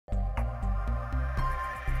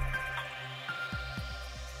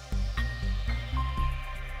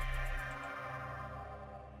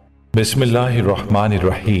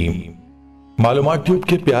बिस्मिल्लाहिर्रहमानिर्रहीम। मालूमाट्यूब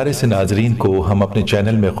के प्यारे से नाजरीन को हम अपने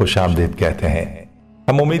चैनल में खुश आमदीद कहते हैं।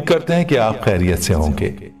 हम उम्मीद करते हैं कि आप खैरियत से होंगे।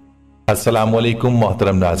 अस्सलाम वालेकुम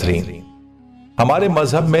मोहतरम नाजरीन। हमारे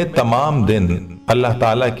मजहब में तमाम दिन अल्लाह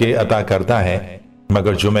ताला के अता करता है,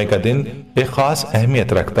 मगर जुमे का दिन एक खास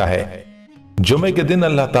अहमियत रखता है। जुमे के दिन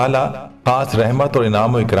अल्लाह ताला खास रहमत और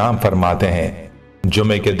इनाम और इकराम फरमाते हैं।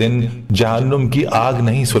 जुमे के दिन जहन्नुम की आग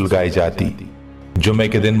नहीं सुलगाई जाती। जुमे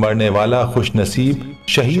के दिन मरने वाला खुश नसीब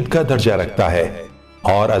शहीद का दर्जा रखता है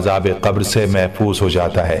और अजाब कब्र से महफूज हो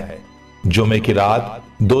जाता है। जुमे की रात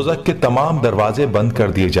दोज़ख के तमाम दरवाजे बंद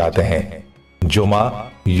कर दिए जाते हैं। जुमा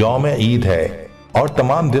यौम ईद है और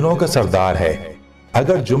तमाम दिनों का सरदार है।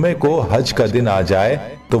 अगर जुमे को हज का दिन आ जाए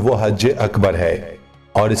तो वो हज अकबर है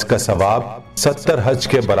और इसका सवाब 70 हज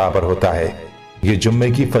के बराबर होता है, ये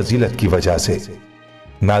जुम्मे की फजीलत की वजह से।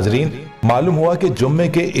 नाजरीन, मालूम हुआ कि जुम्मे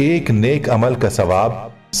के एक नेक अमल का सवाब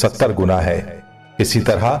 70 गुना है। इसी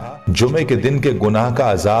तरह जुमे के दिन के गुनाह का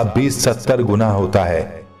अजाब भी 70 गुना होता है।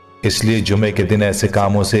 इसलिए जुमे के दिन ऐसे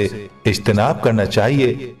कामों से इज्तनाब करना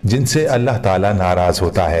चाहिए जिनसे अल्लाह ताला नाराज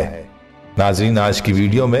होता है। नाजरीन, आज की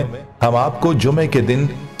वीडियो में हम आपको जुमे के दिन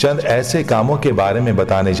चंद ऐसे कामों के बारे में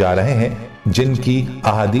बताने जा रहे हैं जिनकी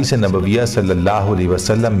अहादीस नबविया सल्लल्लाहु अलैहि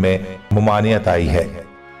वसल्लम में मुमानियत आई है।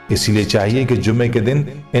 इसलिए चाहिए कि जुमे के दिन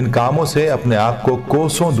इन कामों से अपने आप को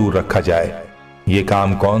कोसों दूर रखा जाए। ये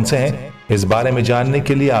काम कौन से हैं, इस बारे में जानने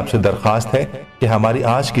के लिए आपसे दरखास्त है कि हमारी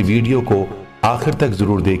आज की वीडियो को आखिर तक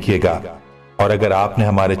जरूर देखिएगा। और अगर आपने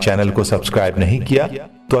हमारे चैनल को सब्सक्राइब नहीं किया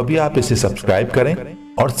तो अभी आप इसे सब्सक्राइब करें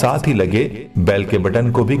और साथ ही लगे बेल के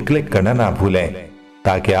बटन को भी क्लिक करना ना भूलें,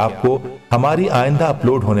 ताकि आपको हमारी आइंदा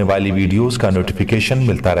अपलोड होने वाली वीडियोस का नोटिफिकेशन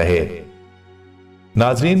मिलता रहे।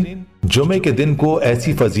 नाजरीन, जुमे के दिन को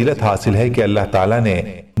ऐसी फजीलत हासिल है कि अल्लाह ताला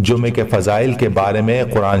ने जुमे के फजाइल के बारे में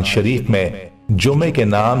कुरान शरीफ में जुमे के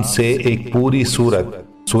नाम से एक पूरी सूरत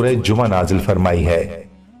सूरह जुम्मह नाजिल फरमाई है।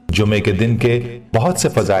 जुमे के दिन के बहुत से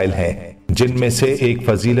फजाइल हैं, जिनमें से एक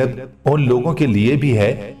फजीलत उन लोगों के लिए भी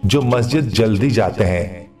है जो मस्जिद जल्दी जाते हैं।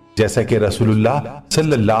 जैसा कि रसूलुल्लाह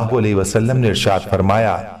सल्लल्लाहु अलैहि वसल्लम ने इरशाद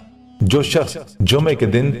फरमाया, जो शख्स जुमे के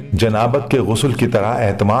दिन जनाबत के गुस्ल की तरह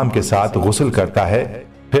एहतमाम के साथ गुस्ल करता है,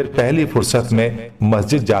 फिर पहली फुर्सत में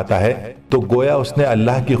मस्जिद जाता है, तो गोया उसने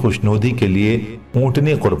अल्लाह की खुशनुदी के लिए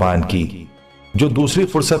ऊंटनी कुर्बान की। जो दूसरी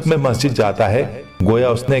फुर्सत में मस्जिद जाता है, गोया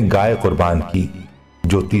उसने गाय कुर्बान की।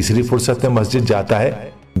 जो तीसरी फुर्सत में मस्जिद जाता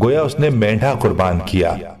है, गोया उसने मेंढा कुर्बान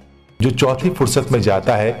किया। जो चौथी फुर्सत में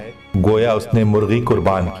जाता है, गोया उसने मुर्गी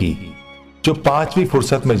कुर्बान की। जो पांचवी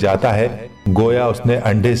फुर्सत में जाता है, गोया उसने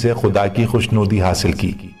अंडे से खुदा की खुशनुदी हासिल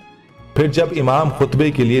की। फिर जब इमाम खुतबे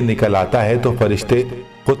के लिए निकल आता है तो फरिश्ते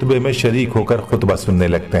खुतबे में शरीक होकर खुतबा सुनने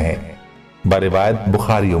लगते हैं। बरिवायत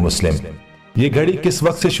बुखारी और मुस्लिम। ये घड़ी किस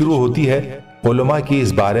वक्त से शुरू होती है, उलमा की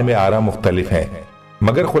इस बारे में आरा मुख्तलिफ है,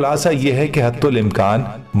 मगर खुलासा यह है कि हत्तुल इम्कान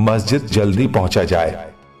मस्जिद जल्दी पहुंचा जाए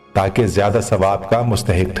ताकि ज्यादा सवाब का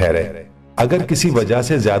मुस्तहिक ठहरे। अगर किसी वजह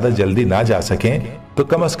से ज्यादा जल्दी ना जा सकें तो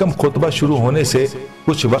कम से कम खुतबा शुरू होने से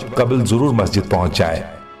कुछ वक्त कबल जरूर मस्जिद पहुंच जाए।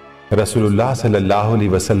 रसूलुल्लाह सल्लल्लाहु अलैहि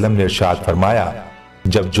वसल्लम ने इरशाद फरमाया,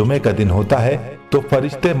 जब जुमे का दिन होता है तो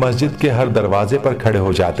फरिश्ते मस्जिद के हर दरवाजे पर खड़े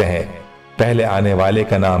हो जाते हैं। पहले आने वाले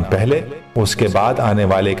का नाम पहले, उसके बाद आने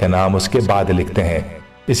वाले का नाम उसके बाद लिखते हैं।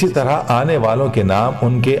 इसी तरह आने वालों के नाम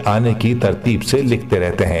उनके आने की तरतीब से लिखते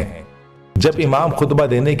रहते हैं। जब इमाम खुतबा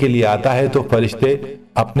देने के लिए आता है तो फरिश्ते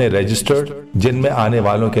अपने रजिस्टर जिनमें आने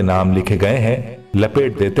वालों के नाम लिखे गए हैं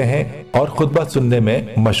लपेट देते हैं और खुतबा सुनने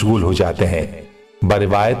में मशगूल हो जाते हैं।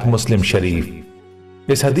 बरिवायत मुस्लिम शरीफ।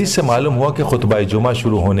 इस हदीस से मालूम हुआ कि खुतबा जुमा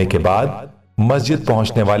शुरू होने के बाद मस्जिद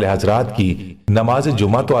पहुंचने वाले हजरात की नमाज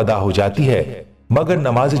जुमा तो अदा हो जाती है, मगर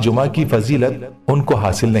नमाज जुमा की फजीलत उनको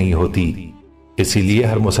हासिल नहीं होती। इसीलिए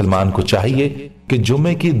हर मुसलमान को चाहिए कि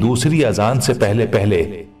जुमे की दूसरी अजान से पहले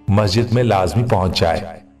पहले मस्जिद में लाजमी पहुंच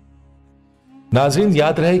जाए। नाज़रीन,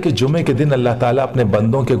 याद रहे कि जुमे के दिन अल्लाह ताला अपने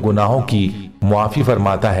बंदों के गुनाहों की मुआफी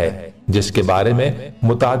फरमाता है, जिसके बारे में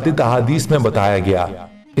मुताद्दिद अहादीस में बताया गया।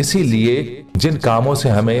 इसीलिए जिन कामों से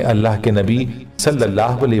हमें अल्लाह के नबी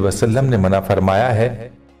सल्लल्लाहु अलैहि वसल्लम ने मना फरमाया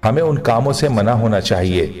है, हमें उन कामों से मना होना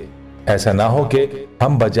चाहिए। ऐसा ना हो कि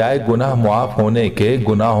हम बजाय गुनाह मुआफ होने के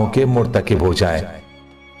गुनाहों के मुर्तकिब हो जाएं।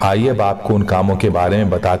 आइए अब आपको उन कामों के बारे में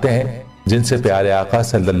बताते हैं जिनसे प्यारे आका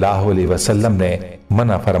सल्लल्लाहु अलैहि वसल्लम ने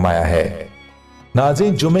मना फरमाया है।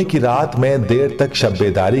 नाज़रीन, जुमे की रात में देर तक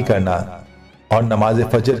शब्बेदारी करना और नमाज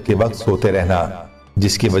फजर के वक्त सोते रहना,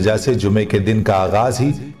 जिसकी वजह से जुमे के दिन का आगाज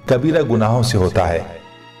ही कबीरा गुनाहों से होता है।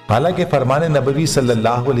 हालांकि फरमाने नबवी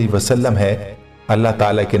सल्लल्लाहु अलैहि वसल्लम है, अल्लाह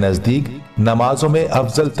ताला के नजदीक नमाजों में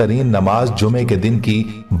अफजल तरीन नमाज जुमे के दिन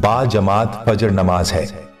की बाजमात फजर नमाज है।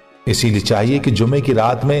 इसीलिए चाहिए कि जुमे की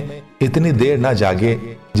रात में इतनी देर ना जागे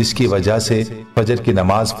जिसकी वजह से फजर की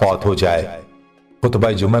नमाज फौत हो जाए।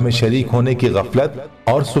 खुतबा जुम्मा में शरीक होने की गफलत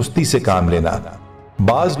और सुस्ती से काम लेना।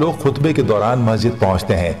 बाज लोग खुतबे के दौरान मस्जिद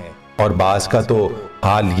पहुंचते हैं और बाज का तो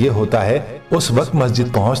हाल ये होता है उस वक्त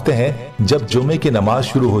मस्जिद पहुंचते हैं जब जुम्मे की नमाज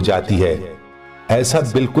शुरू हो जाती है। ऐसा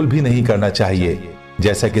बिल्कुल भी नहीं करना चाहिए,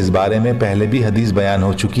 जैसा कि इस बारे में पहले भी हदीस बयान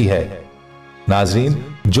हो चुकी है। नाजरीन,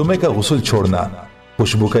 जुम्मे का गुस्ल छोड़ना,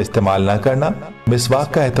 खुशबू का इस्तेमाल ना करना,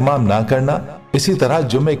 मिसवाक का एहतमाम ना करना, इसी तरह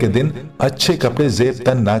जुम्मे के दिन अच्छे कपड़े जेब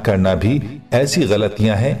तन ना करना भी ऐसी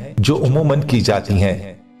गलतियां हैं जो उमूमन की जाती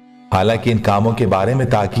हैं। हालांकि इन कामों के बारे में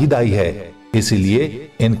ताकीद आई है, इसीलिए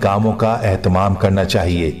इन कामों का एहतमाम करना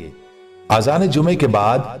चाहिए। अज़ान जुमे के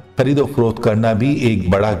बाद खरीदो फरोख्त करना भी एक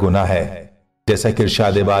बड़ा गुनाह है, जैसा कि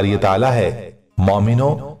इरशाद बारी ताला है,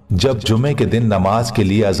 मोमिनो, जब जुमे के दिन नमाज के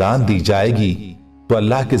लिए अजान दी जाएगी तो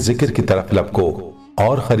अल्लाह के जिक्र की तरफ लपको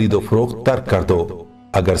और खरीदो फरोख्त तर्क कर दो,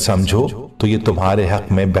 अगर समझो तो ये तुम्हारे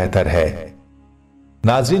हक में बेहतर है।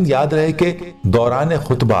 नाज़रीन, याद रहे कि दौरान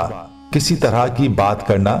खुतबा किसी तरह की बात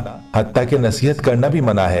करना, हत्ता के नसीहत करना भी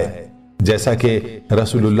मना है, जैसा कि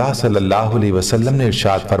रसूलुल्लाह सल्लल्लाहु अलैहि वसल्लम ने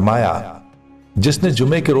इरशाद फरमाया, जिसने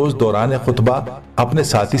जुमे के रोज दौरान खुतबा अपने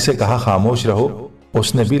साथी से कहा खामोश रहो,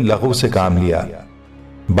 उसने भी लग़ू से काम लिया।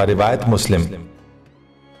 बरिवायत मुस्लिम,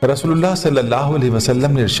 रसूलुल्लाह सल्लल्लाहु अलैहि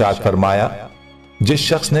वसल्लम ने इरशाद फरमाया, जिस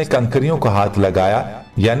शख्स ने कंकरियों को हाथ लगाया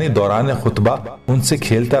यानी दौरान खुतबा उनसे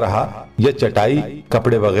खेलता रहा या चटाई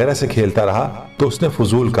कपड़े वगैरह से खेलता रहा तो उसने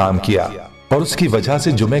फजूल काम किया और उसकी वजह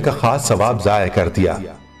से जुमे का खास सवाब जाया कर दिया।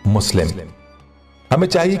 मुस्लिम। हमें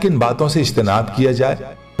चाहिए कि इन बातों से इज्तनाब किया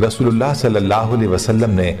जाए। रसूलुल्लाह सल्लल्लाहु अलैहि वसल्लम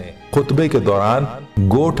ने खुतबे के दौरान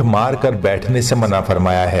गोठ मार कर बैठने से मना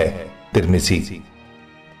फरमाया है। तिर्मिज़ी।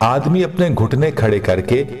 आदमी अपने घुटने खड़े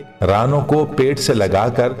करके रानों को पेट से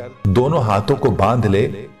लगाकर दोनों हाथों को बांध ले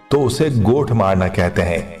तो उसे गोठ मारना कहते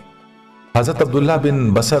हैं। हजरत अब्दुल्लाह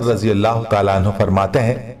बिन बसर रजी अल्लाह ताला अन्हु फरमाते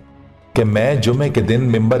हैं कि मैं जुमे के दिन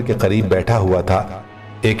मिंबर के करीब बैठा हुआ था,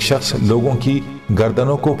 एक शख्स लोगों की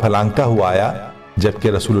गर्दनों को फलांगता हुआ आया जबकि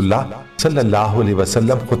रसूलुल्लाह सल्लल्लाहु अलैहि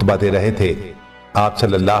वसल्लम खुतबा दे रहे थे। आप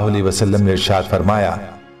सल्लल्लाहु अलैहि वसल्लम ने इरशाद फरमाया,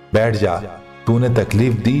 बैठ जा, तूने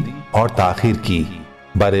तकलीफ दी और ताखीर की।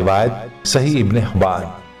 बरिवायत सही इब्न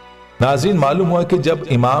हिब्बान। नाज़रीन, मालूम हुआ कि जब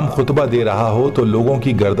इमाम खुतबा दे रहा हो तो लोगों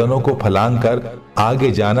की गर्दनों को फलांग कर आगे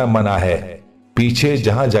जाना मना है, पीछे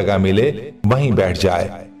जहां जगह मिले वहीं बैठ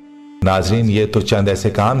जाए। नाज़रीन, ये तो चंद ऐसे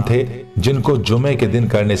काम थे जिनको जुमे के दिन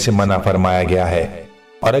करने से मना फरमाया गया है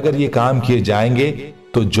और अगर ये काम किए जाएंगे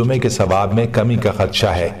तो जुमे के सवाब में कमी का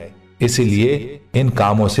खदशा है, इसीलिए इन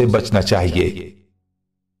कामों से बचना चाहिए।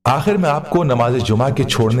 आखिर में आपको नमाज जुमा के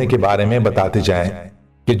छोड़ने के बारे में बताते जाएं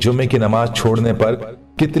कि जुमे की नमाज छोड़ने पर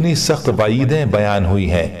कितनी सख्त वईदें बयान हुई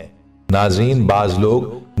हैं। नाज़रीन, बाज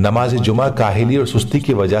लोग नमाज जुमा काहिली और सुस्ती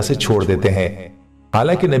की वजह से छोड़ देते हैं,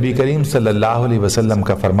 हालांकि नबी करीम सल्लल्लाहु अलैहि वसल्लम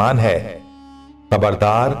का फरमान है,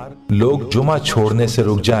 खबरदार लोग जुमा छोड़ने से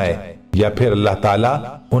रुक जाएं या फिर अल्लाह ताला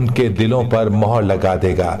उनके दिलों पर मोहर लगा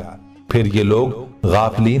देगा, फिर ये लोग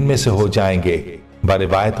गाफलीन में से हो जाएंगे।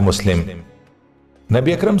 बरिवायत मुस्लिम।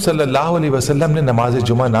 नबी अकरम सल्लल्लाहु अलैहि वसल्लम ने नमाज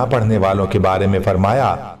जुमा ना पढ़ने वालों के बारे में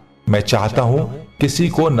फरमाया, मैं चाहता हूं किसी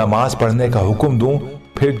को नमाज पढ़ने का हुक्म दूं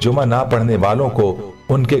फिर जुमा ना पढ़ने वालों को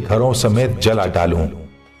उनके घरों समेत जला डालूं।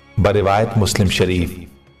 बरिवायत मुस्लिम शरीफ।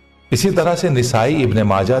 इसी तरह से निसाई, इब्न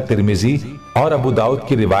माजा, तिर्मिजी और अबू दाऊद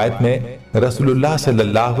की रिवायत में रसूलुल्लाह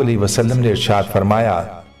सल्लल्लाहु अलैहि वसल्लम ने इरशाद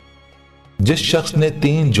फरमाया, जिस शख्स ने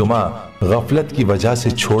 3 जुमा गफलत की वजह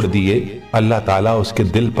से छोड़ दिए अल्लाह ताला उसके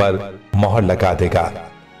दिल पर मोहर लगा देगा।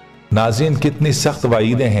 नाज़रीन, कितनी सख्त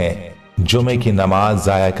वईदें हैं जुमे की नमाज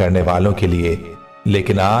जाया करने वालों के लिए,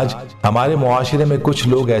 लेकिन आज हमारे मुआशरे में कुछ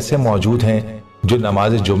लोग ऐसे मौजूद हैं जो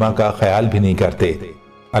नमाज जुमा का ख्याल भी नहीं करते।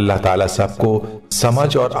 अल्लाह ताला सबको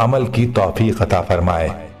समझ और अमल की तौफीक अता फरमाए।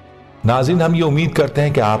 नाज़रीन, हम ये उम्मीद करते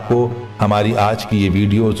हैं कि आपको हमारी आज की ये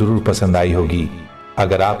वीडियो जरूर पसंद आई होगी।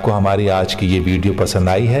 अगर आपको हमारी आज की ये वीडियो पसंद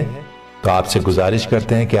आई है तो आपसे गुजारिश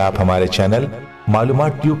करते हैं कि आप हमारे चैनल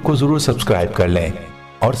मालूमात ट्यूब को जरूर सब्सक्राइब कर लें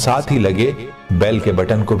और साथ ही लगे बेल के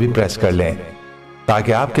बटन को भी प्रेस कर लें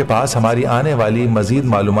ताकि आपके पास हमारी आने वाली मजीद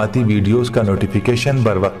मालूमाती वीडियोस का नोटिफिकेशन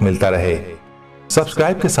बर वक्त मिलता रहे।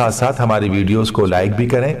 सब्सक्राइब के साथ साथ हमारी वीडियोस को लाइक भी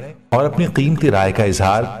करें और अपनी कीमती राय का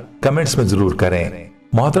इजहार कमेंट्स में जरूर करें।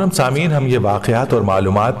 मोहतरम सामीन, हम ये वाकयात और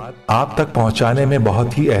मालूमात आप तक पहुंचाने में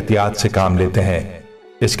बहुत ही एहतियात से काम लेते हैं।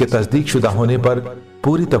 इसके तस्दीक शुदा होने पर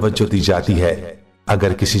पूरी तवज्जो दी जाती है।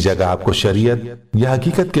 अगर किसी जगह आपको शरीयत या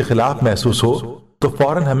हकीकत के खिलाफ महसूस हो तो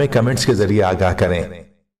फौरन हमें कमेंट्स के जरिए आगाह करें।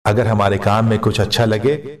 अगर हमारे काम में कुछ अच्छा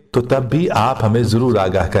लगे तो तब भी आप हमें जरूर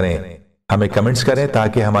आगाह करें। हमें कमेंट्स करें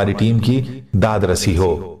ताकि हमारी टीम की दाद रसी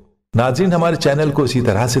हो। नाज़रीन, हमारे चैनल को इसी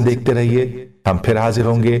तरह से देखते रहिए। हम फिर हाजिर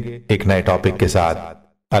होंगे एक नए टॉपिक के साथ।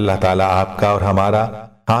 अल्लाह ताला आपका और हमारा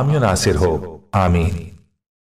हामी नासिर हो। आमीन।